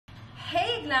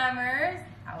Hey Glammers!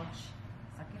 Ouch!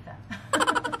 Sakit ah.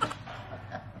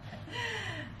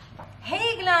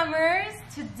 Hey Glammers!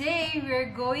 Today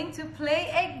we're going to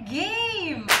play a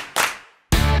game!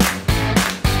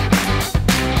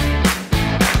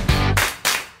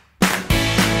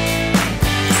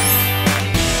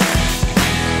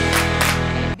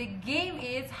 The game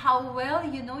is how well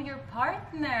you know your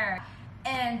partner.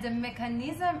 And the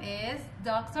mechanism is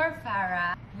Dr.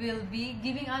 Farah will be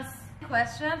giving us a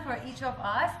question for each of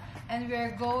us, and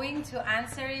we're going to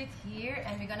answer it here,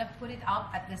 and we're gonna put it up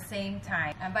at the same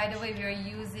time. And by the way, we're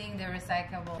using the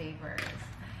recyclable papers.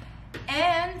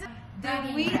 And the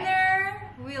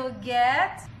winner will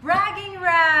get bragging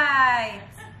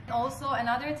rights. Also,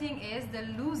 another thing is the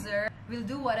loser will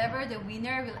do whatever the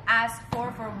winner will ask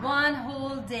for one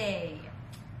whole day.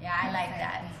 Yeah, I like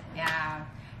that. Yeah.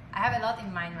 I have a lot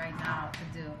in mind right now to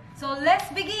do. So let's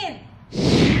begin.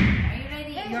 Are you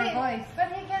ready? Your voice.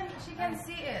 But she can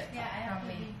see it. Yeah, I have from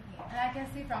to me. be here. And I can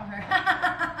see from her.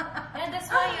 And that's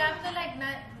why you have to like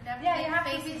not you have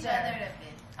face to each see other her. a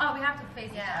bit. Oh, we have to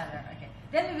face each Yeah. other. Okay.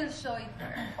 Then we will show it to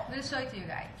her. We'll show it to you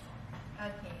guys.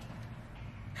 Okay.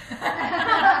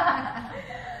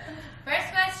 First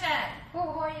question. Who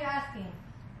are you asking?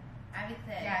 I will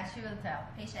tell. Yeah, she will tell.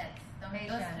 Patience. Don't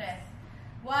Patience. stress.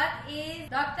 What is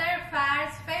Dr.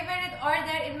 Far's favorite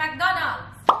order in McDonald's?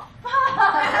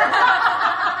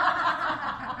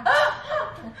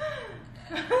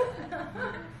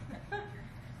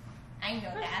 I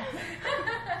know that.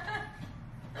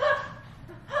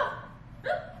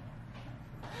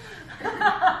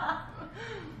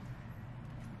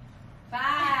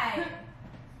 5,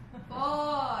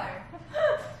 4,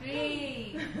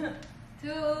 3, 2,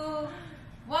 1.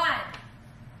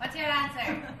 What's your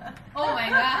answer? Oh my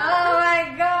god. Oh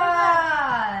my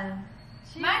god!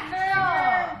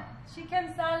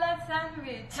 Chicken salad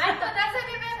sandwich. Marco doesn't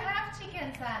even have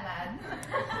chicken salad.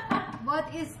 What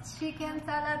is chicken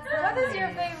salad? What is your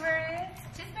favorite?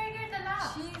 Cheeseburger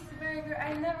deluxe. Cheeseburger.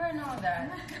 I never know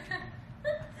that.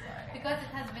 Because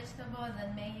it has vegetables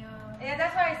and mayo. Yeah,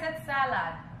 that's why I said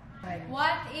salad.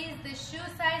 What is the shoe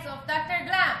size of Dr.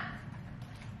 Glam?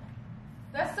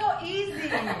 That's so easy.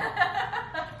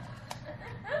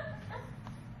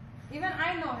 Even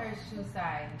I know her shoe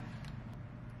size.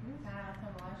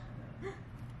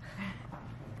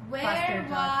 Where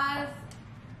was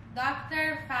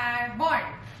Dr. Far born?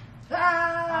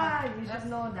 You should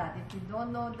know that. If you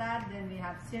don't know that, then we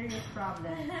have serious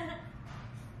problems.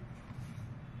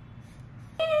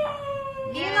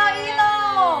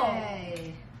 Ilo!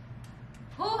 Yay.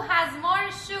 Who has more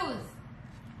shoes?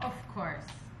 Of course.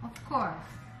 Of course.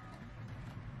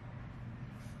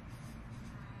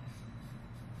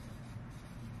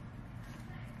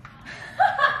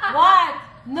 What?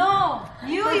 No.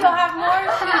 You have more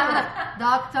shoes.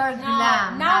 Dr. No,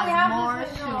 Glam now we has have more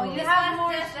this- no, shoes. we This have was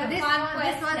more just a shoes. This fun one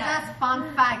question. just fun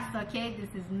facts, okay?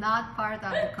 This is not part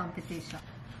of the competition.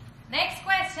 Next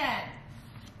question.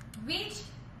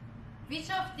 Which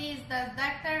of these does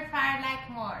Dr. Far like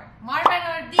more? Marvel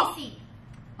or DC?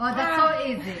 Oh, that's so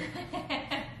easy.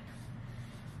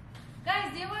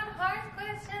 Guys, do you want hard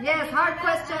questions? Yes, Do you hard want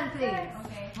question, answers? please.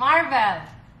 Okay. Marvel.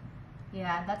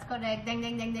 Yeah, that's correct. Ding,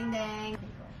 ding, ding, ding, ding.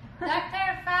 Dr.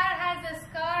 Far has a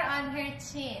scar on her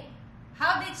chin.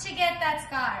 How did she get that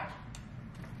scar?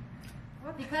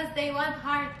 Because they want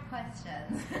hard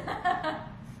questions.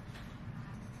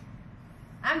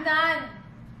 I'm done.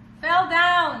 Fell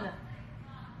down.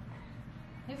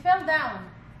 You fell down.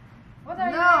 What are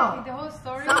you No. doing? The whole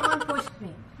story? Someone pushed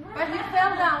me. But you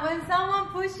fell down. When someone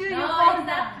pushed you, you No, fell it's not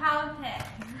down. counted.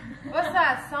 What's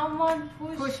that? Someone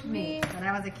Pushed me when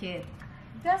I was a kid.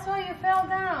 That's why you fell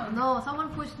down. No, someone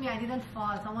pushed me. I didn't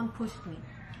fall. Someone pushed me.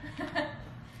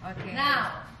 Okay.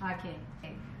 Now, Okay.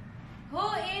 who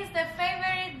is the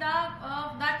favorite dog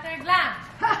of Dr. Glam?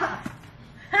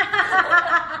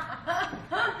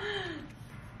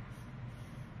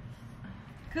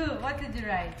 Cool. What did you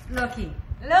write? Loki.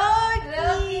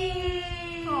 Loki.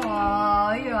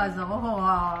 Oh, you are so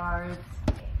hard.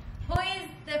 Who is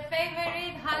the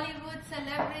favorite Hollywood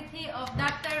celebrity of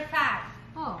Dr. Far?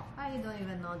 Oh, I don't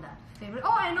even know that. Favorite?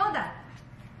 Oh, I know that.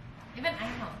 Even I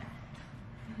know that.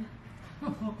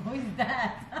 Who is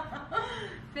that?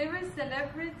 Favorite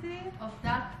celebrity? Of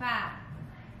Dr. Far.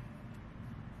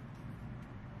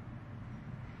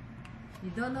 You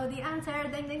don't know the answer.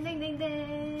 Ding, ding, ding, ding,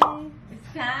 ding.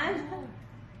 Stan?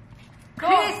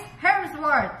 Chris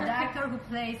Hemsworth, the actor who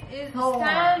plays Is Thor.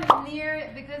 Stan near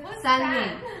because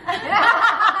Stanley.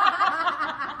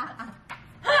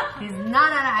 He's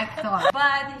not an actor.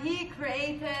 But he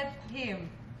created him.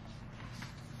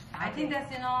 I think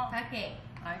that's, you know. Okay.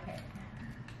 Okay.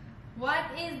 What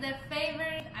is the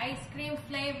favorite ice cream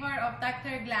flavor of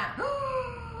Dr. Glam?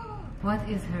 What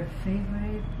is her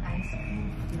favorite ice cream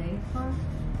flavor?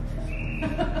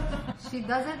 She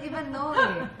doesn't even know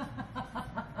it.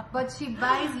 But she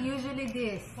buys usually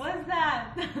this. What's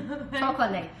that?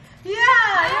 Chocolate. Yeah!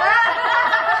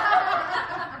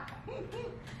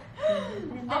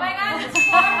 Oh my god, it's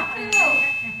 4-2.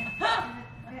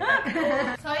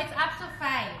 So it's up to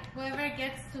 5. Whoever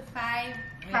gets to 5 wins.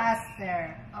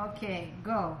 Faster. Okay,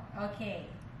 go. Okay.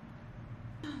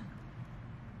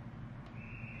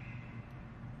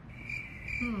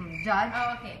 Judge.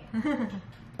 Oh, okay.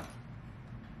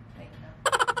 Wait, no.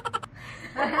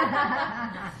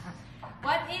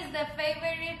 What is the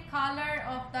favorite color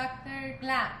of Dr.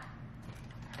 Glam?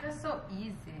 That's so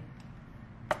easy.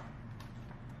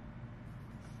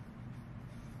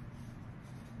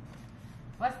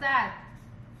 What's that?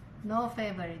 No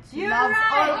favorite. She You're loves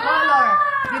right. all color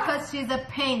because she's a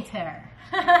painter.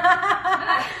 5.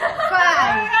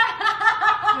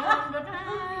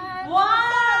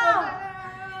 Wow!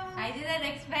 I didn't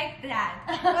expect that.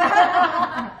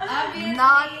 Obviously,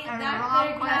 Not a Dr. wrong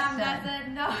Glam question. doesn't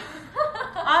know.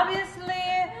 Obviously,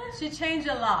 she changed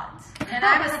a lot, and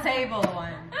I'm a stable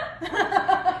one.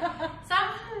 Some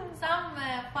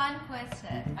fun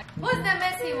question. Who's the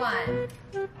messy one?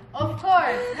 Of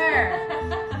course, her.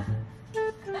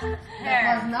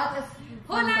 That was not a Who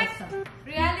fun likes question.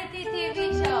 reality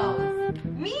TV shows?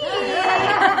 Me!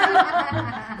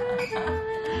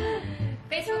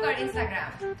 Facebook or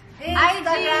Instagram?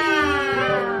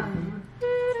 Instagram.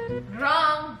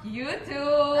 Wrong.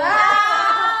 YouTube.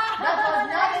 That was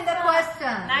not in the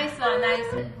question. Nice one, nice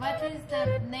one. What is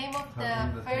the name of the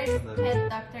first pet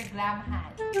Dr. Glam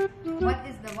had? What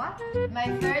is the what? My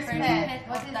first First pet. pet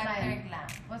What of is Dr. my? Glam.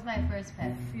 What's my first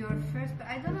pet? Your first.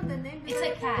 I don't know the name. It's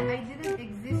a cat. I didn't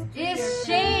exist. It's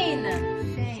Shane.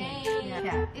 Shane. Shane.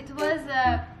 Yeah. It was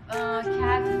a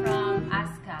cat from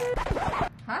Askal.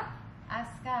 Huh?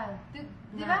 Askal.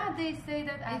 No. They say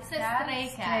that It's a Askal? stray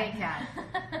cat. Stray cat.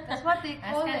 That's what they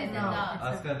call Askal it. is a No, dog. it's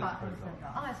Askal a is dog. for It's a dog.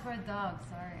 dog. Oh, it's for dogs.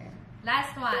 Sorry.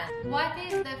 Last one. What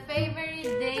is the favorite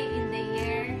day in the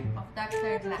year of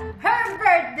Dr. Glam? Her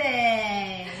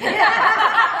birthday.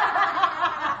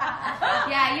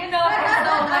 Yeah, you know her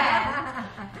so well.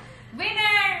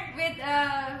 Winner with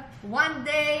One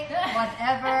day,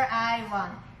 whatever I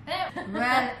want.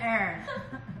 Well earned.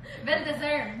 well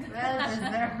deserved. Well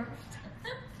deserved.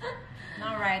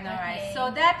 All right, all right. Okay.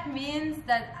 So that means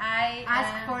that I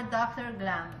Ask am- for Dr.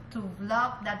 Glam to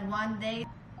vlog that one day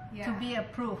Yeah. to be a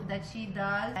proof that she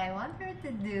does. I want her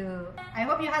to do. I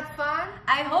hope you had fun.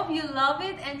 I hope you love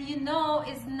it, and you know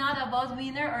it's not about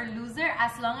winner or loser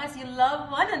as long as you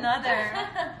love one another.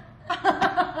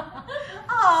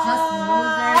 Just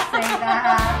losers say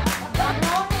that.